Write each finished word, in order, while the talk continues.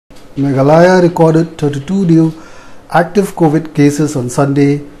Meghalaya recorded 32 new active COVID cases on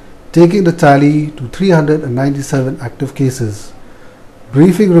Sunday, taking the tally to 397 active cases.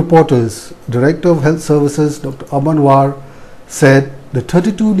 Briefing reporters, Director of Health Services Dr. Amanwar said the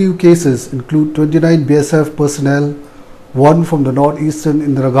 32 new cases include 29 BSF personnel, one from the Northeastern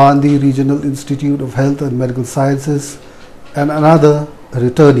Indira Gandhi Regional Institute of Health and Medical Sciences, and another a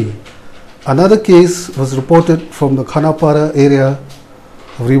returnee. Another case was reported from the Khanapara area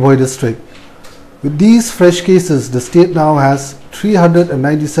of Ribhoi district. With these fresh cases, the state now has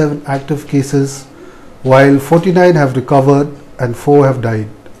 397 active cases, while 49 have recovered and 4 have died.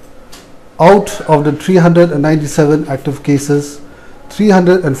 Out of the 397 active cases,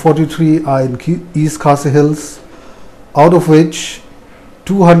 343 are in East Khasi Hills, out of which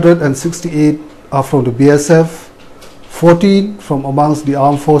 268 are from the BSF, 14 from amongst the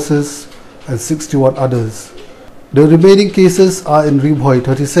armed forces, and 61 others. The remaining cases are in Ribhoi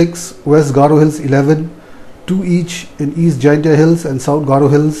 36, West Garo Hills 11, 2 each in East Jaintia Hills and South Garo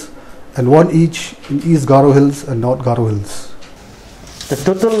Hills, and 1 each in East Garo Hills and North Garo Hills. The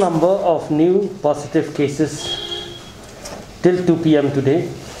total number of new positive cases till 2 p.m. today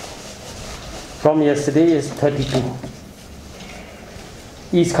from yesterday is 32.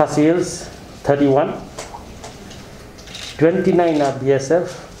 East Khasi Hills 31, 29 are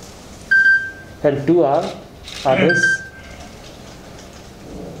BSF, and 2 are others.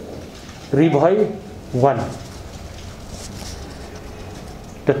 Ribhoi 1.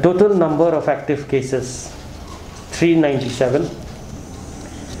 The total number of active cases 397.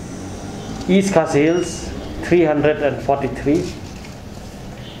 East Khasi Hills 343.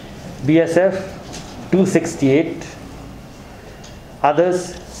 BSF 268.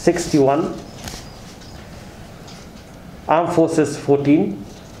 Others 61. Armed Forces 14.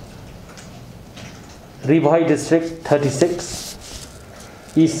 Ribhoi District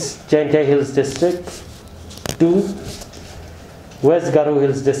 36, East Jaintia Hills District 2, West Garo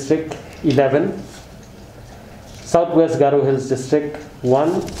Hills District 11, Southwest Garo Hills District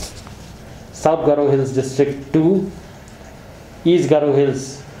 1, South Garo Hills District 2, East Garo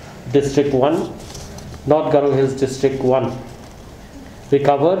Hills District 1, North Garo Hills District 1.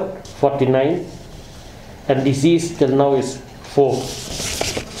 Recovered 49, and deceased till now is 4.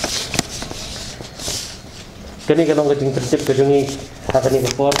 Kani kalong kating prinsip kadungi hakani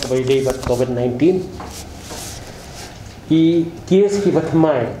report by day bat COVID-19 I case ki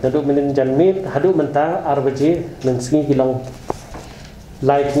batmai nadu menen janmit hadu menta arbaje menski kilong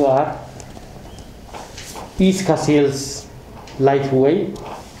life war East Khasi Hills life way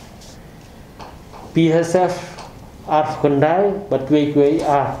PSF ar kondai bat way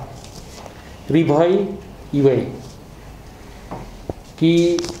ar Ribhoi iway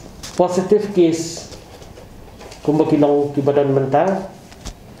ki positive case kumba kilong ki badan menta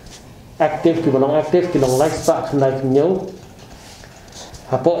aktif ki balong aktif kilong life spa khandai kinyo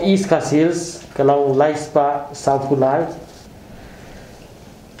hapo East Khasi Hills kalong life spa South Kulai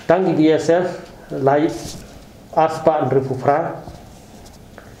tangi BSF life spa ndrefufra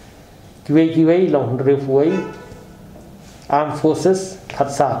kiwei long ndrefuai armed forces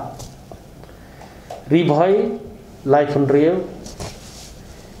khatsa Ribhoi life on real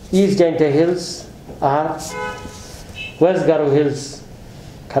East Jaintia Hills are West Garo Hills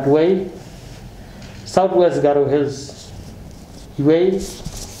Katway, Southwest Garo Hills Iway,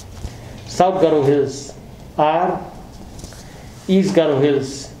 South Garo Hills R, East Garo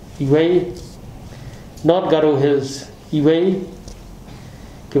Hills Iway, North Garo Hills Iway.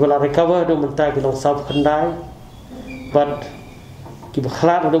 Kibala recover do menta kilong South Khandai, but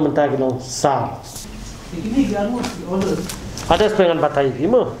kibala do menta kilong South. Ada sepengan batai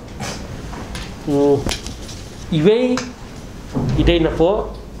fimo. Iway idei na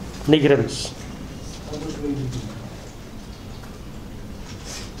po migrants.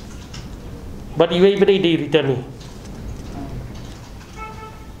 But iway beri di return.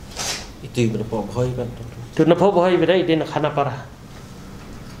 Itu berapa boy kan? Tu na po boy beri di na Khanapara.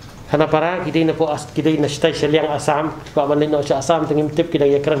 Khanapara idei na po idei na station yang Assam. Kalau mana nak Assam tengim tip kita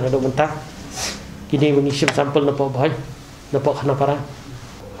ya kerana ada mentah. Kini mengisi sampel na po boy na po Khanapara.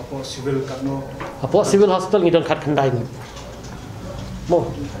 Apa civil hospital ngidon khat khandai ni mo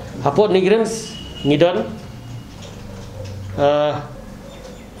apa migrants ngidon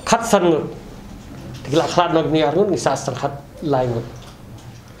khat san ngut tigla khat nok ni arun ngisa san khat lai ngut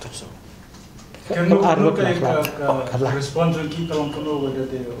response ki kalong kono wada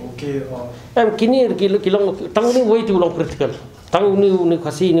de okay kini kilong tang ni way tu long critical tang ni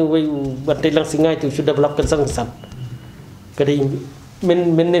khasi ni way batai lang singai tu sudah developkan sang san kadai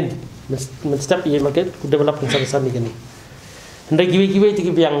men step ye market develop sang san ni kini Hendak giwe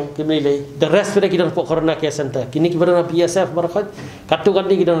tiki biang kemile. The rest pada kita pok corona care center. Kini kita na BSF barakat. Katu kan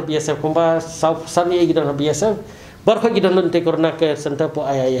ni kita na BSF kumba South Sunny kita na BSF. Barakat kita na corona care center pok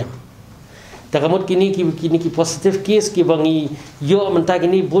ayam. Takamut kini positif case ki bangi yo mentah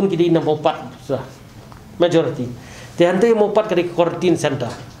kini bun kini na mopat sudah. Majority. Te hantai mopat kadi quarantine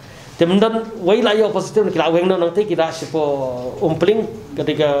center. Temendan wai la yo positif kila weng no nanti kira sipo umpling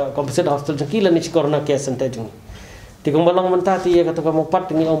ketika composite hospital jengki lan ni corona care center jeng. Di kumbalang mentah ti ya kata kamu pat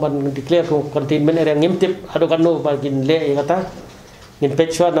ni orang ban declare ko containment area ngimtip ado kanu bagin le ya kata ngin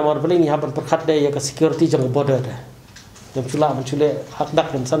pechwa namar paling haban perkhat de ya ka security jang border da jam chula mencule hak dak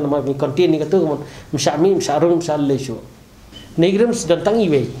dan san namar mi contain ni kata msyami msyarum msyalle shu negrim sedang tangi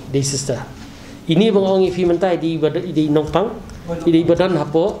we di sister ini bang orang ifi mentah di nongpang di badan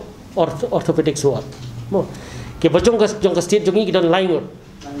hapo orthopedic suat mo ke bajong ka state jongi kidan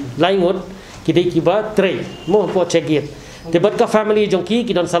laingot kita kiba tray mo po cegit debat ka family jongki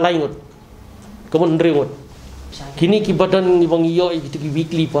kidan salaingut kemun ringut kini ki badan ni bang iyo itu ki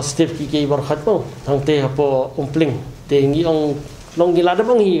weekly positive ki barkat mo tang te hapo umpling te ngi ong long gilada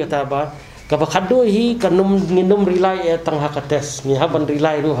bang hi kata ba ka ba khado hi kanum nginum relay tang haka test ni haban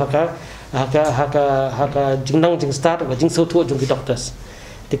relay ru haka jingnang jing start ba jing sotu jong ki doctors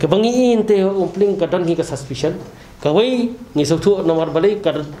te ka bangi in te umpling kadan hi ka suspicion kawai ni sautu nomor balik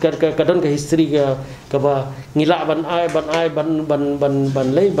kadon ke history ke ba ngila ban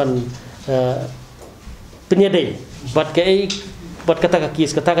penyedai bat kata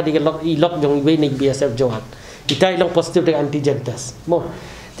kis kata ka digelok ilok jong we ni BSF johan kita ilong positif dengan antigen test mo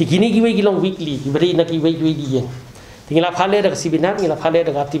tikini giwe gilong weekly beri nak giwe di yang tinggal phale dak sibinar ngila phale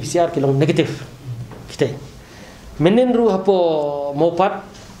dak RT-PCR kilong negatif kita menen ru hapo mopat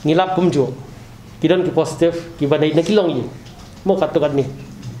ngilap kumjo kidan ki positif ki badai na kilong yi mo katukan ni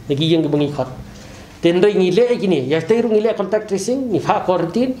nagi yang bangi khat tendai ngile kini ya stay rung ngile contact tracing ni fa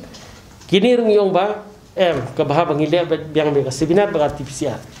quarantine kini rung yong ba ke bahaba ngile biang be ka seminar ba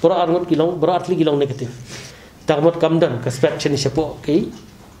RT-PCR pro arngot kilong bro atli kilong negatif tamot kamdan ka spectrum sepo ki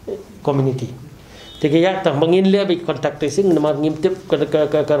community tege ya tang mangin le be contact tracing namar ngimtip ka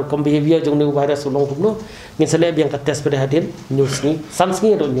behavior jong ni virus ulong kumno ngin sale biang ka test pada hadin news ni sans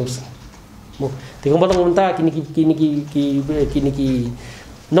ni do news tengok balang mentah kini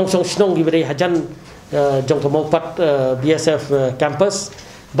nong snong ki beri hajan jong ke mopat BSF campus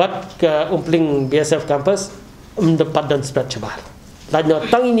but ke umpling BSF campus mendapat dan spread cebar lanyo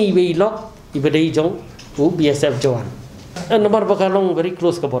tang ini we lock ibadai jong BSF joan nomor bakalong very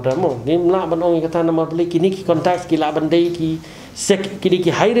close ke border mo ni mla banong kata nomor beli kini ki contact ki la bandai ki kini ki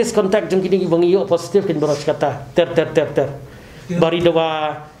high risk contact jong kini ki bangi yo positif kin boros kata ter bari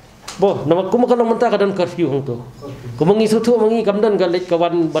dawa boh nama kuma kalau mentah kadan curfew hong tu kumangi sutu mangi kamdan galit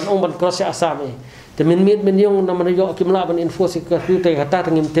kawan banong ban cross asam te min yong nama yo kimla ban enforce curfew te kata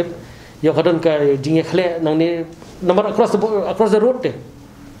tangim tip yo kadan ka jinge khle nang ni nomor across the road te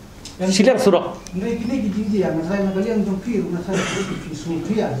silang surok kini jingi yang saya nak kalian jongki rumah saya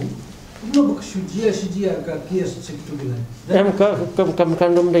sutia ni no bak sujia ka kias sekitu bilan kam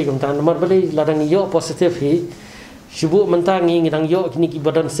dei kam tan nomor beli ladang yo positif hi Sibuk mentang ngidang yo kini ki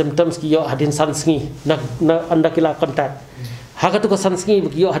badan symptoms ki yo hadin sansngi na anda kila kontak haka tu ko sansngi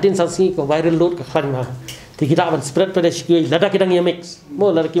ki yo hadin sansngi ko viral load ka khanma ti kita ban spread pada sikui lada kidang yo mix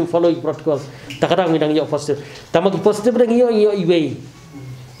mo lada kim follow protocol takada ngidang yo positive tamaki positive dang yo iwe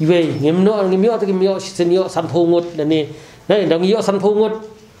ngimyo senyo sanphongot dani dang yo sanphongot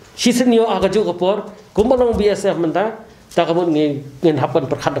sisenyo aga jo kapor kumbalong BSF mentang takamun ngin hapan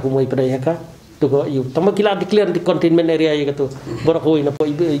perkhat aku moi pada yaka tuko yu tama kila declare di containment area ya gitu borak hoi na po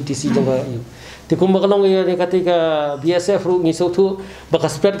ITC jong yu ti kum bakalong ya katika BSF ru ngi sotu baka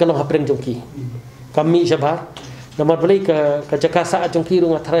spread kalong hapreng jongki kami syabha namar balik ke jakasa jongki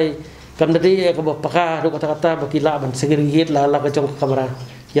ru ngatrai kam dadi ka bapaka ru kata-kata bakila ban segirihit la ka jong kamera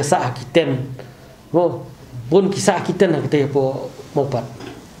ya sa akiten mo bun kisah akiten kita po mopat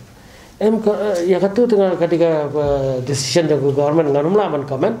ya katu tengah ketika decision dari government nganum lah man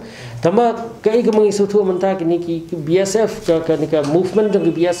comment tambah kai ke mengisu tu mentah kini ki BSF ke nika movement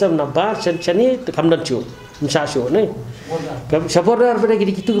jong BSF na bar chani kamdan chu msa chu ni kam sapordar pada kini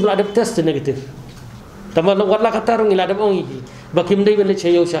kitu ada test negatif tambah wala kata rong ilada ong iki bakim dei bele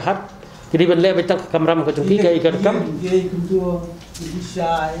cheyo shahat kini ben le betak kamram ka jongki kai ka kam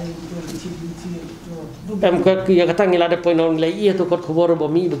ka ya kata ngilada point on lai ia tu kot khobor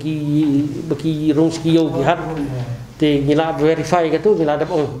bomi bagi rong skiyo gihat te ngila verify ka tu ngilada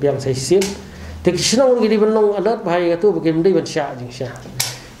ong biang sai sin te kisnong gidi benong adat bahai ka tu bagi mendai ban sya jing sya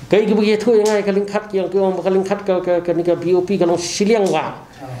kai gi bagi tu yang ai kaling khat yang ong kaling khat ka ni ka BOP ka long siliang wa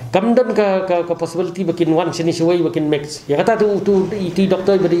Kamdan ka possibility bakin one sini shawai bakin max. Ya kata tu itu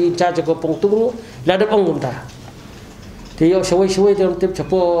doktor beri charge ko pongtung ladap ong ta. Tiyo shawai dalam tip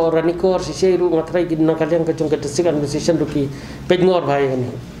chapo ranikor si seru ngatrai gin nakalian ka jong ka decision ruki pengor bhai ani.